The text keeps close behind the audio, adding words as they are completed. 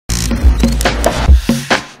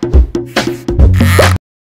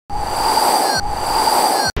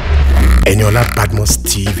Eniola Badmus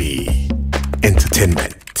TV.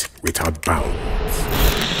 Entertainment without bounds.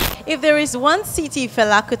 If there is one city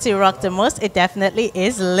Fela Kuti rocked the most, it definitely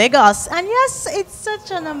is Lagos. And yes, it's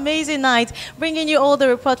such an amazing night. Bringing you all the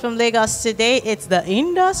report from Lagos today, it's the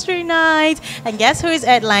industry night. And guess who is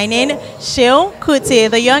headlining? Seun Kuti,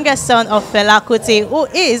 the youngest son of Fela Kuti, who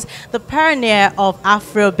is the pioneer of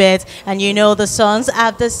Afrobeat. And you know the sons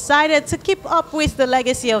have decided to keep up with the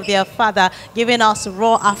legacy of their father, giving us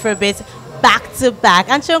raw Afrobeat back to back.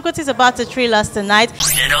 And Seun Kuti is about to thrill us tonight.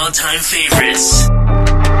 Get all-time favorites.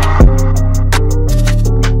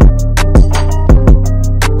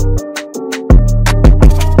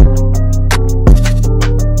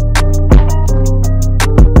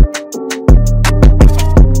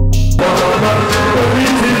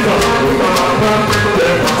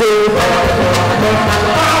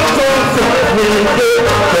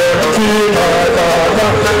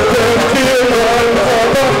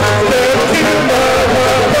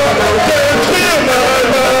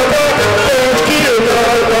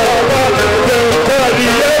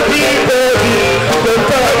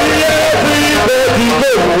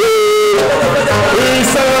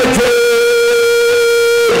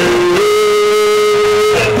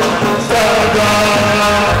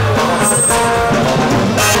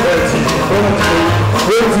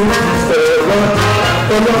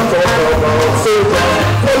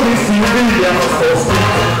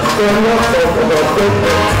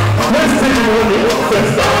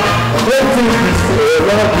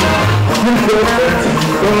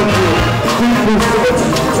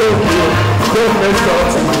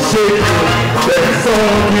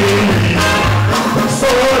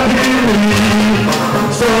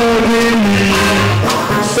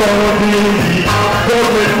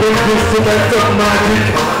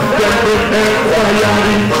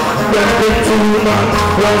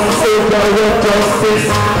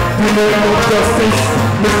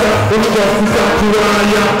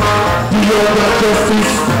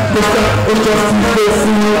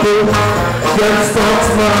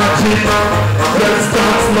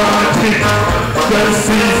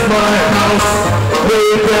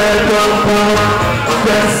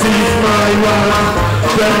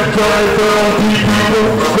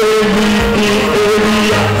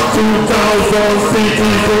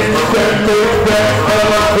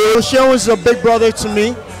 Seun is a big brother to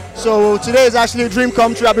me, so today is actually a dream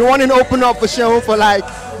come true. I've been wanting to open up for Seun for like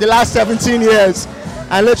the last 17 years,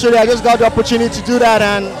 and literally I just got the opportunity to do that,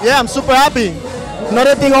 and yeah, I'm super happy.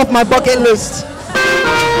 Another thing off my bucket list.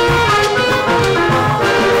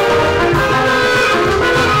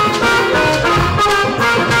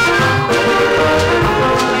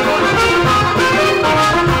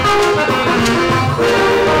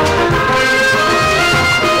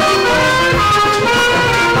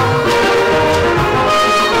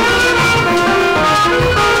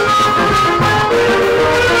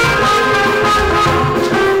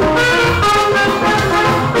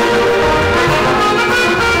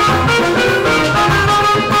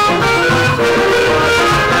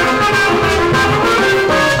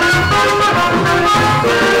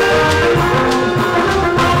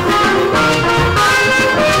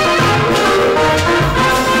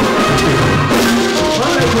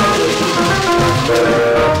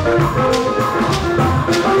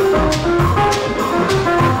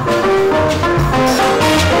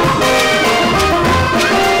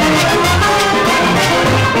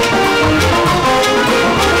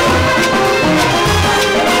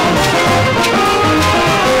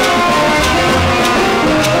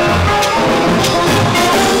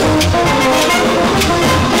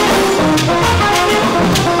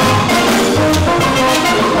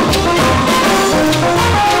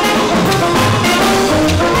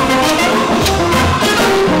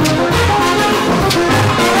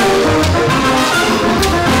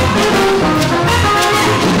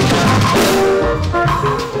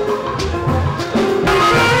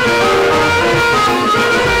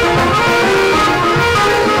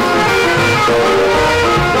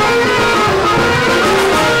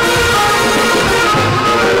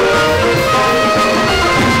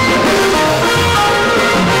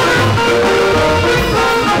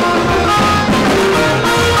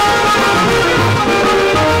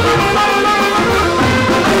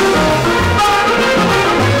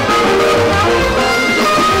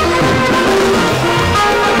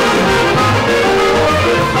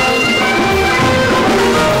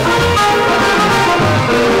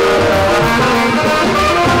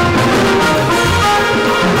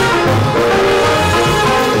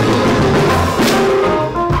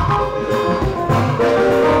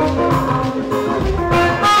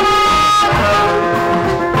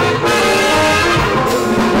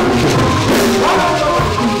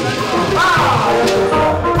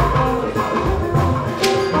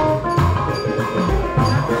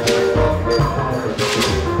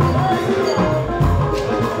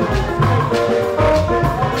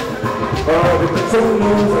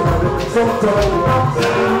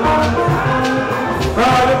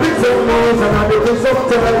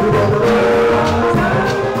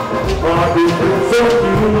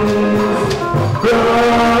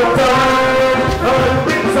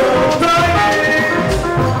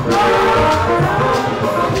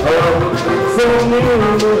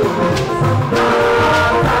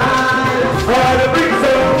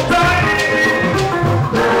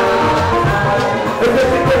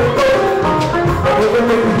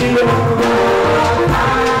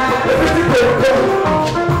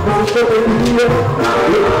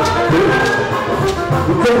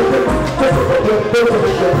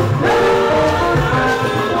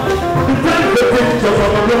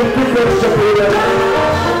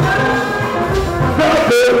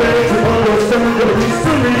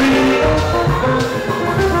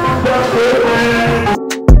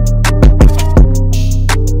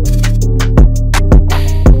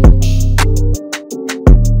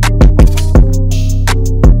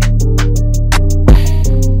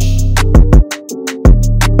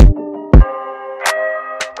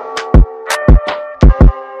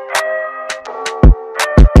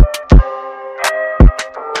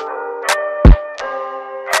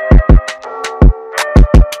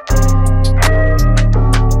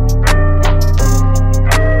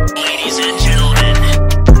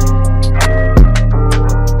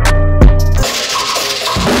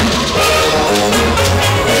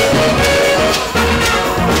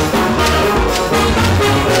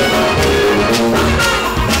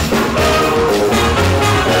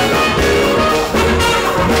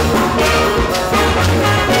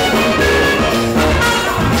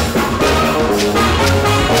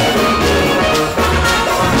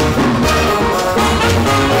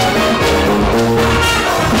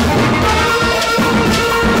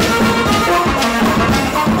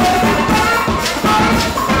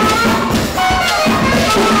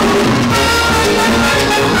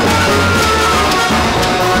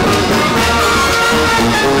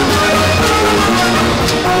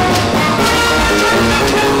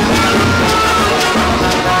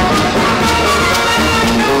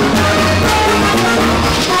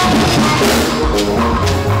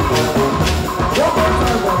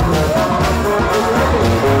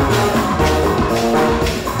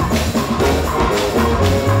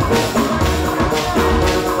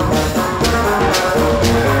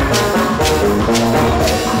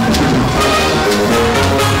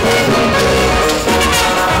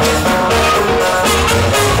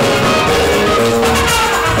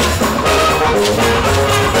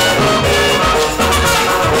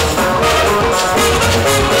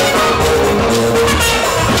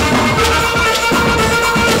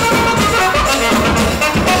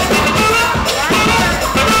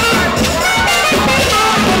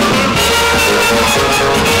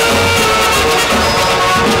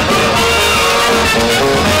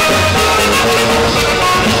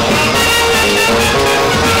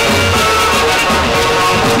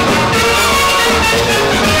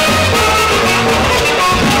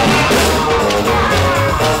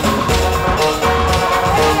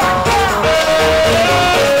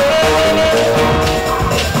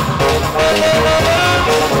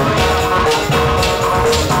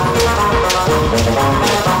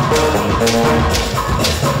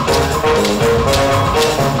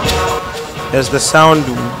 There's the sound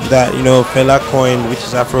that Fela coined, which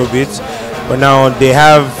is Afrobeat, but now they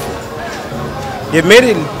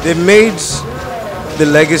made the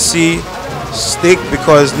legacy stick,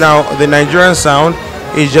 because now the Nigerian sound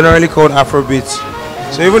is generally called Afrobeat.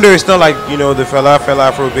 So even though it's not like the Fela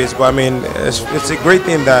Afrobeats, but I mean it's a great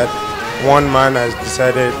thing that one man has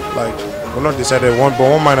decided,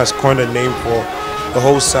 one man has coined a name for the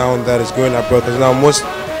whole sound that is going abroad. Because now most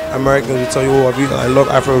Americans will tell you, oh, I love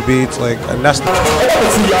Afrobeats, and that's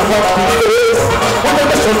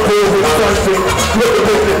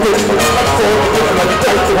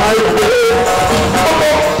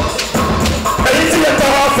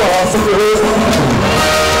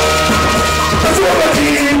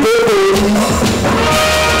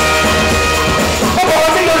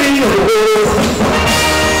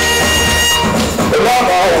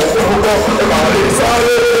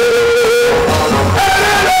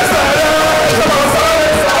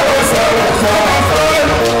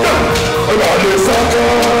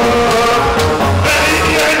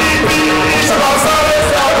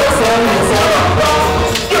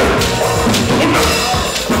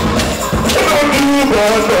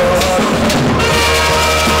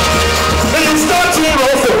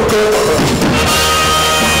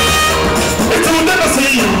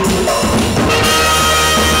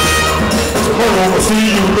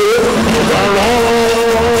see you, baby.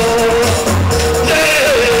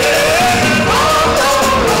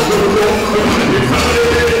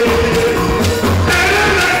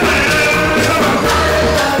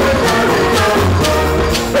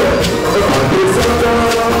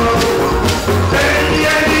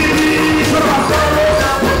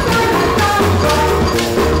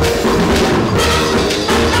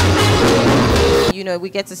 we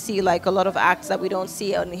get to see like a lot of acts that we don't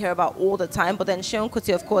see and hear about all the time. But then Seun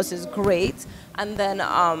Kuti, of course, is great. And then,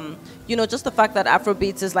 you know, just the fact that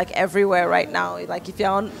Afrobeats is like everywhere right now. Like if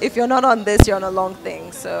you're not on this, you're on a long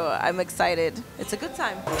thing. So I'm excited. It's a good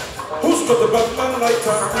time. Who's got the Batman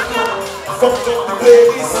lighter? Fuck up the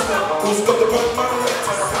place. Who's got the Batman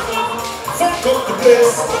lighter? Fuck up the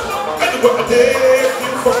place. Anywhere I dare,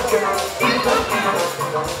 you fuck it.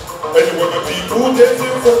 Anywhere my people dare, you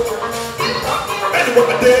fuck it. Anywhere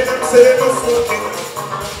I dare, them say no smoking.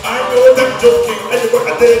 I know them joking. Anywhere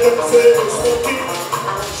I dare, them say no smoking.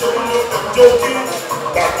 Sure you know them joking.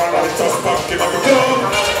 Batman lighters sparking on the ground.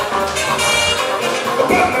 The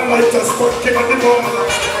Batman lighters sparking on the morning.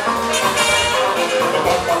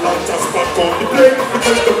 Just back on the plane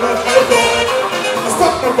because the man I gone. I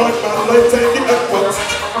spot my Batman light in the airport.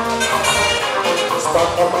 Spot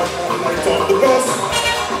my Batman light on the bus.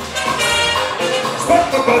 Spot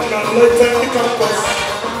my Batman light in the campus.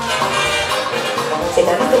 So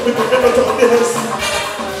my little people never on the house.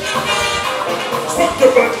 Spot the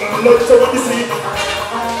Batman light when you see me.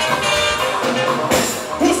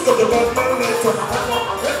 Who's got the Batman lighter?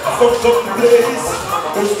 Fuck up the place.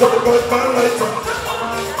 Who's got the Batman lighter?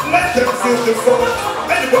 Let them feel the funk.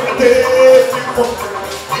 Anywhere I dare, feel funk.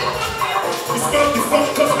 You smell the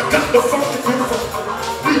funk, cause I got the funk to feel funk.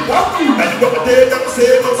 Anywhere I dare, them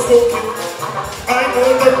say no smoking. I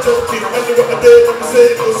know them joking. Anywhere I dare, them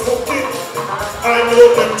say no smoking. I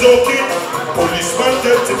know them joking. Policeman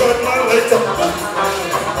get the Batman lighter.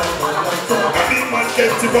 Army man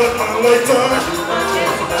get the Batman lighter.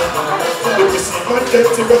 The PC man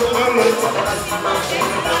get the Batman lighter.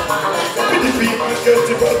 PDP man get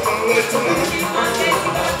the Batman lighter.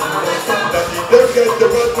 Daddy them get the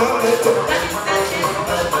Batman lighter.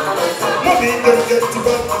 Mommy them get the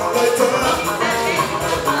Batman lighter.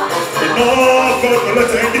 Enough Batman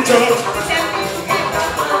lighter in the church.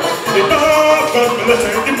 Enough Batman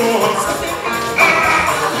lighter in the mosque.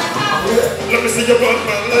 Let me see your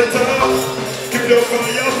Batman lighter. Keep your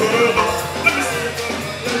fire burning. Let me see.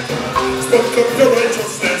 Spark up your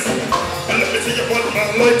righteousness. And let me see your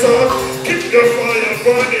Batman lighter. Keep your fire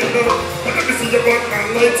burning up. And let me see your Batman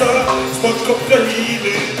lighter. Spark up your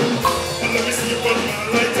healing. And let me see your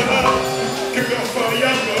Batman lighter. Keep your fire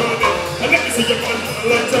burning. And let me see your Batman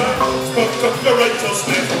lighter. Spark up your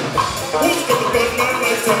righteousness. Who's got the Batman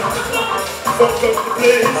lighter? Fuck up the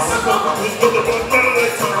place. Who's got the Batman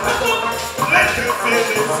lighter? Let them feel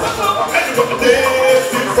it. Anywhere they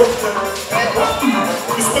feel funky.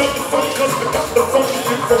 You smell the funk cause we got the funk to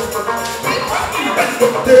feel funky.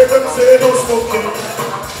 Anywhere they them say no smoking.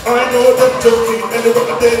 I know them joking.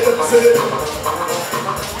 Anywhere they them say.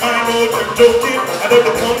 I know them joking. I know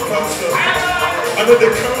they can't cancel. I know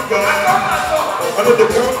they can't buy. I know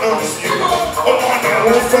they can't ask you. Oh man, I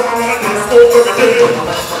won't find this over there.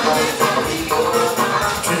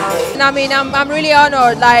 I mean, I'm really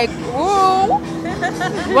honored. Like, woo.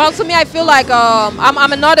 Well, to me, I feel like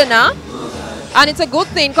I'm a northerner, and it's a good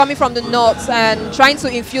thing coming from the north and trying to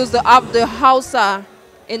infuse the Hausa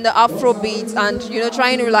in the Afrobeat, and you know,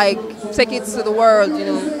 trying to like take it to the world, you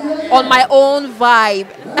know, on my own vibe.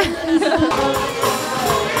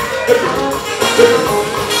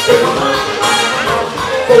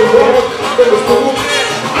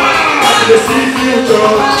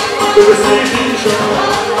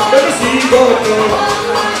 Never see God now.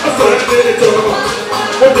 I said it all.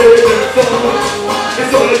 What they them for?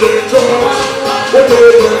 It's all their jobs. What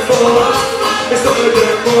they them for? It's all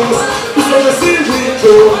their boss. It's all the see we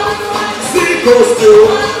do. See goes to.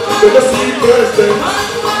 Never see president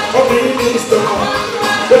or minister.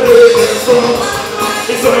 What they them for?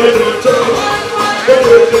 It's all their jobs. What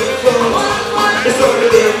they them for? It's all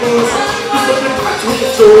their boss. It's all the catch we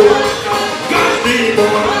do. God be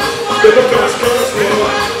more. Never catch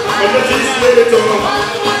more. I'm a legislator,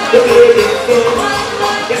 but they're there from,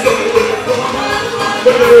 it's all there from,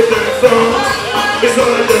 but they're there from, it's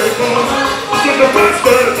all there from, so the past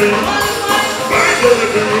country, my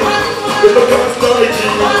country, with the past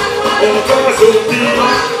country, all the past will be,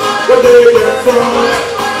 but they're there from,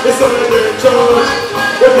 it's all their charge,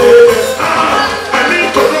 but they're there, I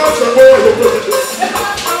need corruption, where the president,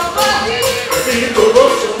 I need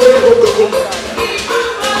corruption, where the president.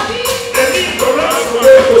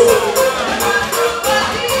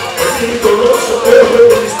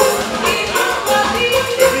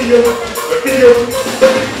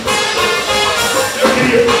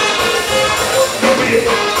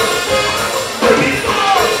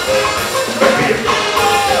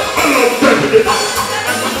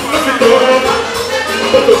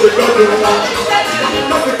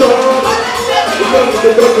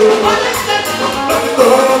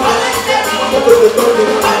 What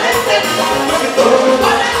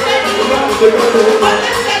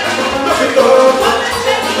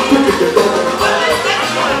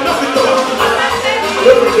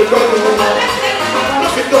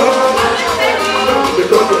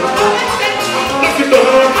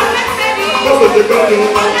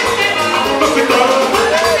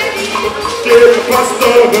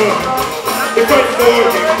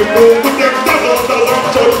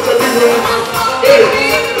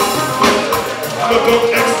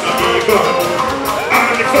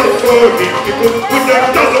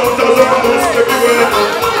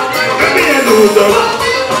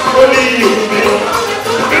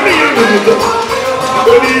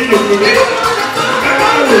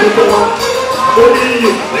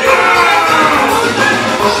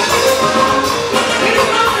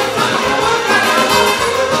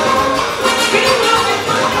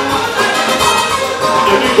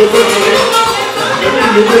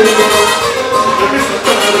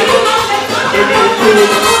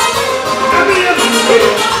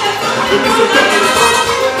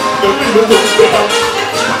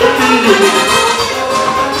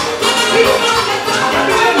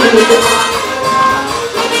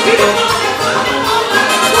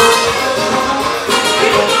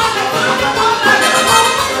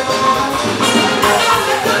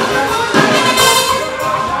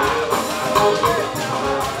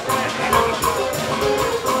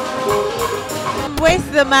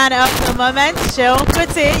With the man of the moment, Seun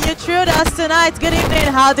Kuti, you thrilled us tonight. Good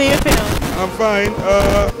evening. How do you feel? I'm fine.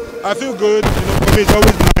 I feel good. You know, for me, it's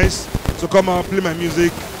always nice to come out, play my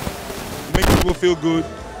music, make people feel good.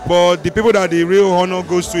 But the people that the real honor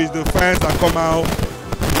goes to is the fans that come out,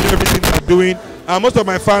 do everything they're doing. And most of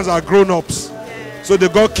my fans are grown-ups, so they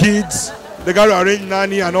got kids, they got to arrange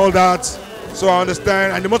nanny and all that. So I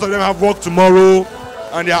understand. And most of them have work tomorrow,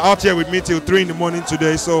 and they are out here with me till 3 in the morning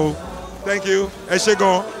today. So thank you.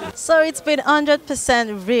 Eshegon. So it's been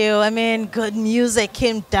 100% real. I mean, good music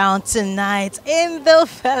came down tonight in the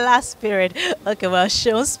fella spirit. Okay, well,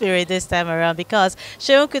 Seun spirit this time around, because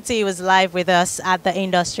Seun Kuti was live with us at the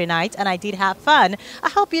industry night, and I did have fun. I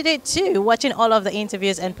hope you did too, watching all of the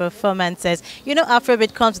interviews and performances. You know,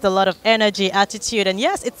 Afrobeat comes with a lot of energy, attitude, and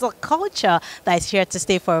yes, it's a culture that is here to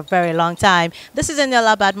stay for a very long time. This is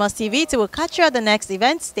Eniola Badmus TV. We'll catch you at the next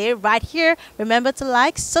event. Stay right here. Remember to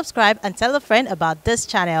like, subscribe, and tell a friend about this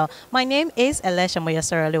channel. My name is Elesha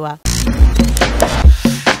Moyasaralua.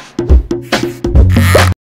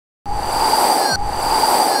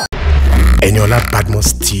 Eniola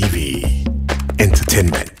Badmus TV.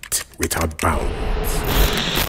 Entertainment without bounds.